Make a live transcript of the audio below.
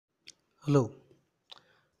Hello.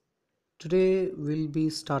 Today we'll be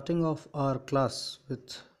starting off our class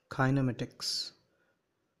with kinematics.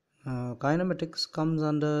 Kinematics comes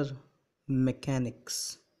under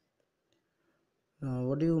mechanics.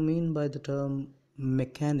 What do you mean by the term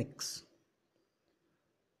mechanics?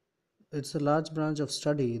 It's a large branch of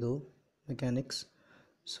study though, mechanics.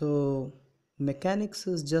 So, mechanics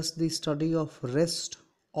is just the study of rest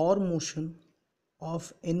or motion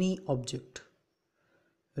of any object.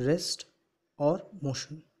 Rest or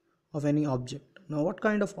motion of any object. Now, what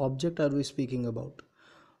kind of object are we speaking about?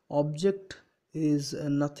 Object is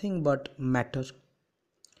nothing but matter.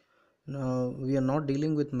 Now, we are not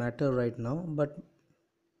dealing with matter right now, but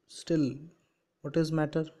still, what is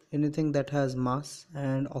matter? Anything that has mass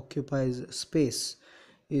and occupies space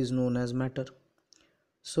is known as matter.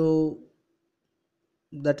 So,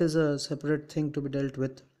 that is a separate thing to be dealt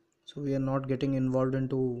with. So, we are not getting involved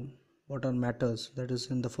into what are matters, that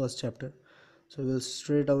is in the first chapter. So we'll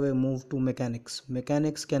straight away move to mechanics.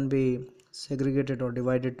 Mechanics can be segregated or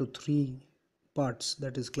divided to three parts,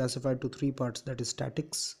 that is classified to three parts, that is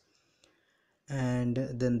statics, and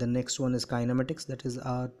then the next one is kinematics, that is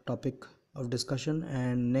our topic of discussion,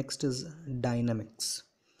 and next is dynamics.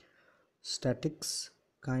 Statics,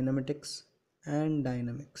 kinematics, and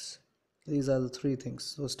dynamics. These are the three things.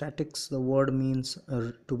 So statics, the word means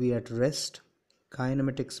to be at rest.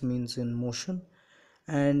 Kinematics means in motion,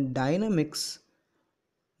 and dynamics,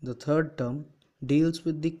 the third term, deals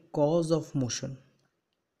with the cause of motion,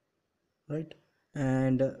 right?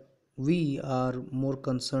 And we are more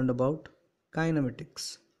concerned about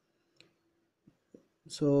kinematics.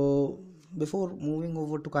 So before moving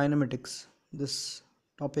over to kinematics, this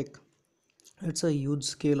topic, it's a huge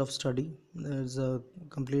scale of study. There's a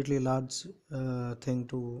completely large thing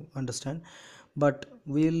to understand, but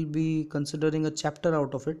we'll be considering a chapter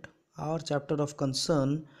out of it. Our chapter of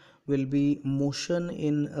concern will be motion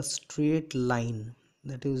in a straight line,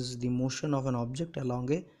 that is the motion of an object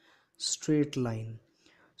along a straight line.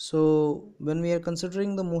 So when we are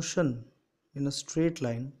considering the motion in a straight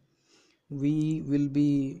line, we will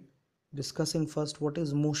be discussing first what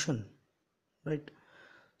is motion, right?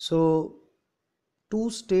 So two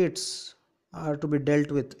states are to be dealt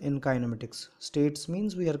with in kinematics. States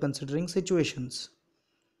means we are considering situations.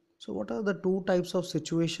 So what are the two types of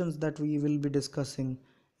situations that we will be discussing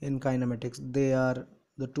in kinematics? They are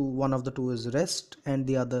the two, one of the two is rest and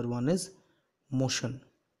the other one is motion.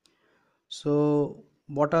 So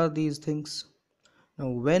what are these things? Now,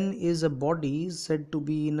 when is a body said to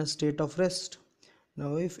be in a state of rest?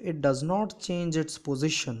 Now, if it does not change its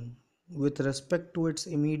position with respect to its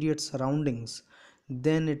immediate surroundings,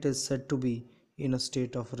 then it is said to be in a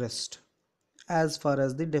state of rest, as far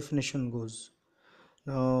as the definition goes.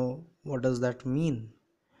 Now, what does that mean?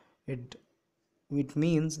 It it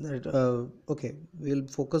means that okay, we'll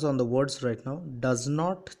focus on the words right now. Does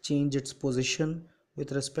not change its position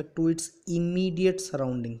with respect to its immediate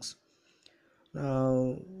surroundings.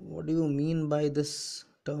 Now, what do you mean by this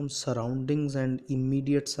term surroundings and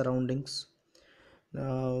immediate surroundings?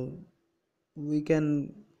 Now, we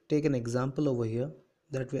can take an example over here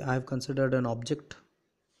that I have considered an object,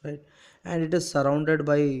 right? And it is surrounded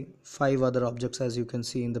by five other objects, as you can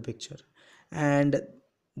see in the picture. And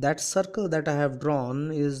that circle that I have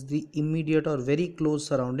drawn is the immediate or very close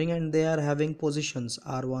surrounding, and they are having positions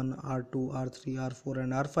R1, R2, R3, R4,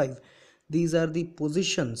 and R5. These are the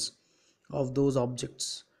positions of those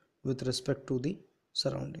objects with respect to the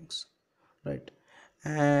surroundings, right?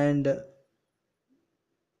 And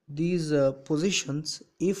these positions,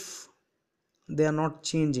 if they are not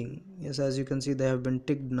changing, yes, as you can see they have been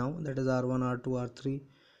ticked now, that is R1, R2, R3,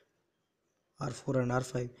 R4, and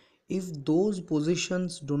R5. If those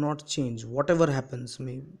positions do not change, whatever happens,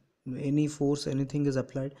 may any force, anything is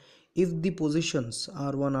applied, if the positions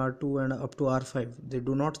R1, R2, and up to R5, they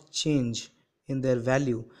do not change in their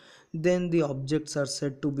value, then the objects are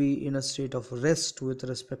said to be in a state of rest with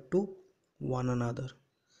respect to one another.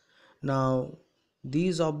 Now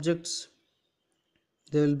these objects,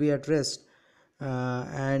 they will be at rest,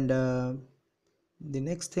 and the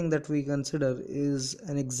next thing that we consider is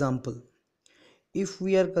an example. If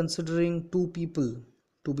we are considering two people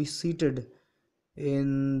to be seated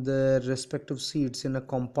in their respective seats in a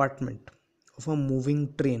compartment of a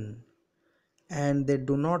moving train, and they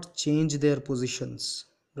do not change their positions,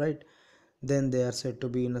 right, then they are said to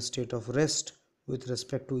be in a state of rest with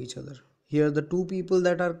respect to each other. Here the two people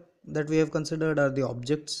that we have considered are the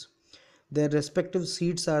objects, their respective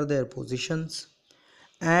seats are their positions,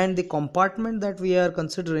 and the compartment that we are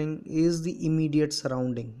considering is the immediate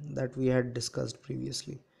surrounding that we had discussed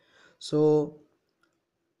previously. So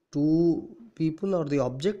two people or the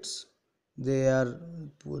objects They are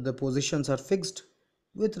the positions are fixed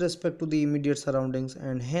with respect to the immediate surroundings,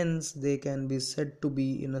 and hence they can be said to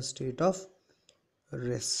be in a state of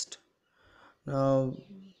rest. Now,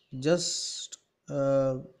 just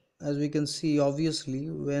as we can see, obviously,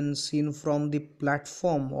 when seen from the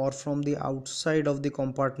platform or from the outside of the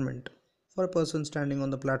compartment, for a person standing on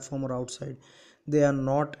the platform or outside, they are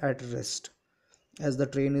not at rest as the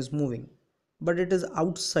train is moving. But it is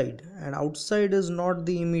outside, and outside is not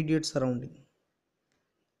the immediate surrounding.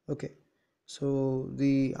 Okay, so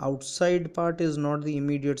the outside part is not the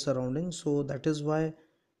immediate surrounding, so that is why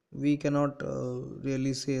we cannot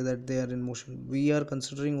really say that they are in motion. We are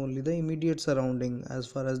considering only the immediate surrounding as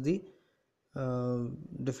far as the uh,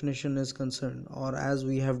 definition is concerned, or as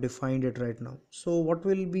we have defined it right now. So what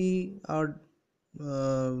will be uh,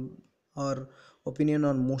 our opinion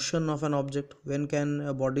on motion of an object? When can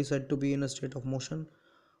a body said to be in a state of motion?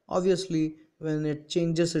 Obviously, when it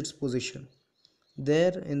changes its position.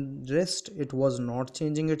 There in rest, it was not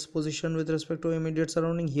changing its position with respect to immediate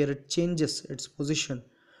surrounding. Here it changes its position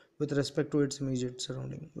with respect to its immediate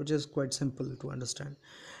surrounding, which is quite simple to understand.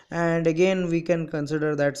 And again, we can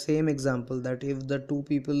consider that same example, that if the two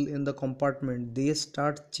people in the compartment, they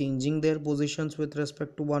start changing their positions with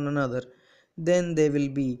respect to one another, then they will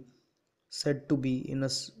be said to be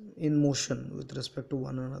in motion with respect to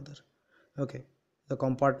one another. Okay, the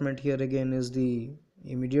compartment here again is the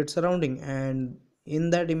immediate surrounding, and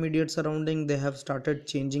in that immediate surrounding they have started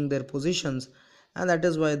changing their positions, and that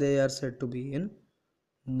is why they are said to be in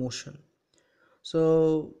motion.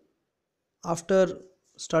 So after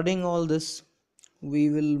studying all this, we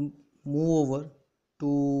will move over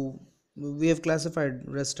to, we have classified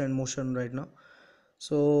rest and motion right now,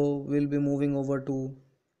 so we'll be moving over to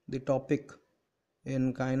the topic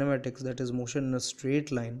in kinematics, that is motion in a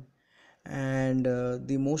straight line. And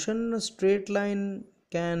the motion in a straight line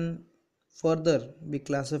can further be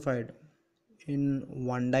classified in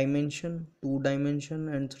one dimension, two dimension,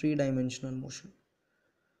 and three dimensional motion.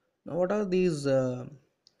 Now what are these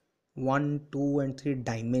one, two, and three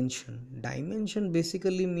dimension? Dimension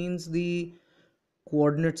basically means the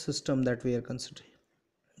coordinate system that we are considering.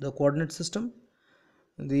 The coordinate system,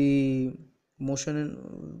 the motion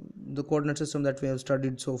in the coordinate system that we have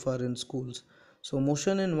studied so far in schools. So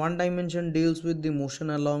motion in one dimension deals with the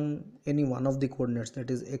motion along any one of the coordinates,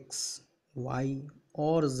 that is x, y,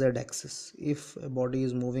 or z axis. If a body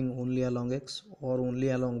is moving only along x, or only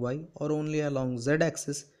along y, or only along z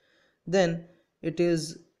axis, then it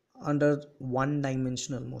is under one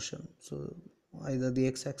dimensional motion. So either the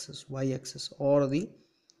x axis, y axis, or the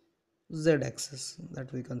z axis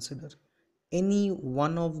that we consider. Any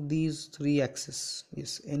one of these three axes,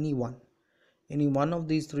 yes, any one of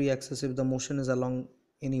these three axes, if the motion is along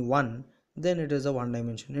any one, then it is a one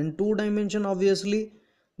dimension. In two dimension, obviously,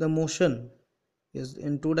 the motion is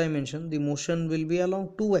in two dimension, the motion will be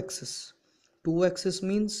along two axes. Two axis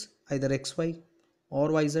means either xy, or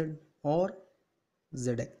yz, or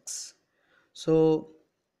zx. So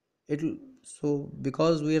it so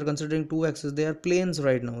because we are considering two axes, they are planes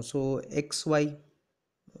right now. So xy,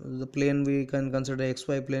 the plane we can consider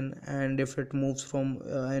xy plane, and if it moves from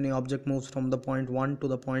any object moves from the point 1 to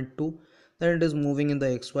the point 2, then it is moving in the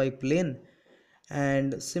xy plane.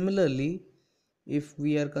 And similarly, if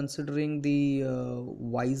we are considering the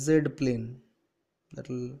yz plane, that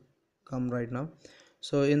will come right now.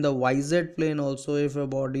 So in the yz plane also, if a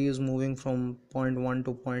body is moving from point 1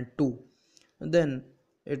 to point 2, then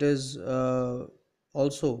it is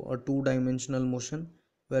also a two dimensional motion,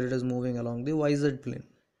 where it is moving along the yz plane.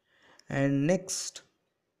 And next,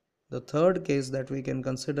 the third case that we can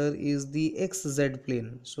consider is the xz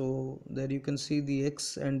plane. So there you can see the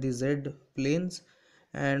x and the z planes,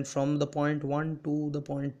 and from the point 1 to the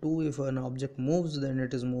point 2, if an object moves, then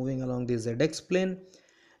it is moving along the zx plane.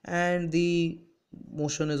 And the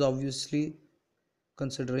motion is obviously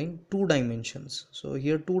considering two dimensions. So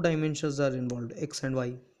here two dimensions are involved, x and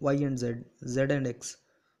y, y and z, z and x.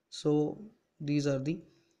 So these are the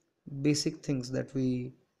basic things that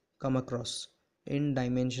we come across in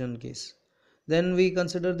dimension case. Then we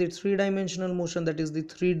consider the three dimensional motion, that is the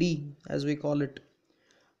 3D as we call it.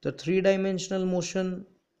 The three dimensional motion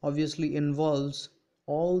obviously involves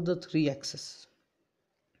all the three axes,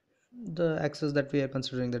 the axis that we are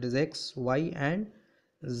considering, that is x, y, and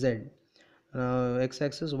z.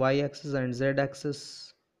 X-axis, y-axis, and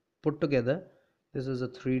z-axis put together, this is a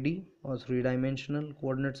 3D or three-dimensional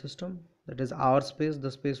coordinate system. That is our space,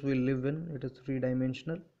 the space we live in, it is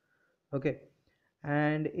three-dimensional. Okay,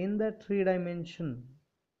 and in that three dimension,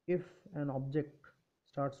 if an object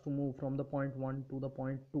starts to move from the point 1 to the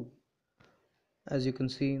point 2, as you can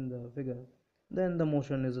see in the figure, then the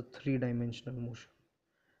motion is a three-dimensional motion.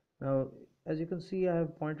 Now, as you can see, I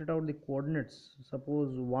have pointed out the coordinates.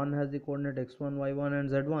 Suppose 1 has the coordinate x1, y1 and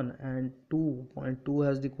z1, and 2.2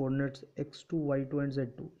 has the coordinates x2, y2 and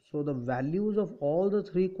z2. So the values of all the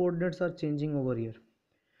three coordinates are changing over here.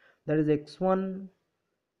 That is x1,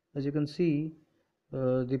 as you can see,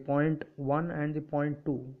 the point 1 and the point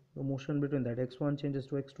 2, the motion between that, x1 changes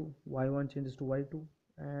to x2, y1 changes to y2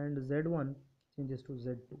 and z1 changes to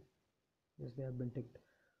z2. Yes, they have been ticked.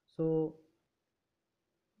 So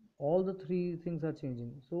all the three things are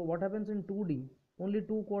changing. So what happens in 2D? Only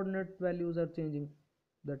two coordinate values are changing.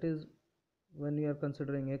 That is, when you are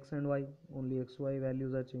considering x and y, only xy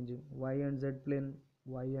values are changing. Y and z plane,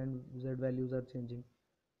 y and z values are changing.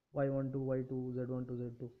 y1 to y2, z1 to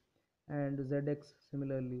z2, and zx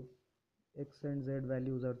similarly, x and z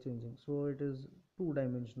values are changing. So it is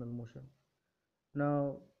two-dimensional motion.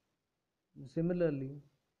 Now similarly,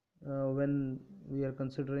 when we are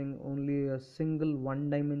considering only a single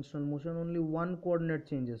one-dimensional motion, only one coordinate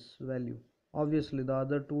changes value. Obviously the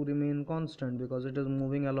other two remain constant because it is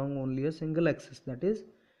moving along only a single axis, that is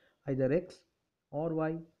either x or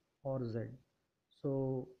y or z.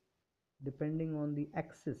 So depending on the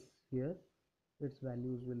axis here, its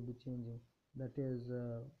values will be changing, that is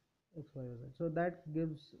x, y or z. So that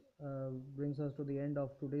gives brings us to the end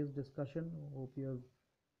of today's discussion. Hope you have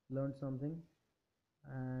learned something,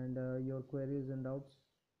 and your queries and doubts,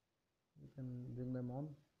 you can bring them on.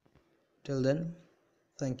 Till then,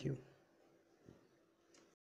 thank you.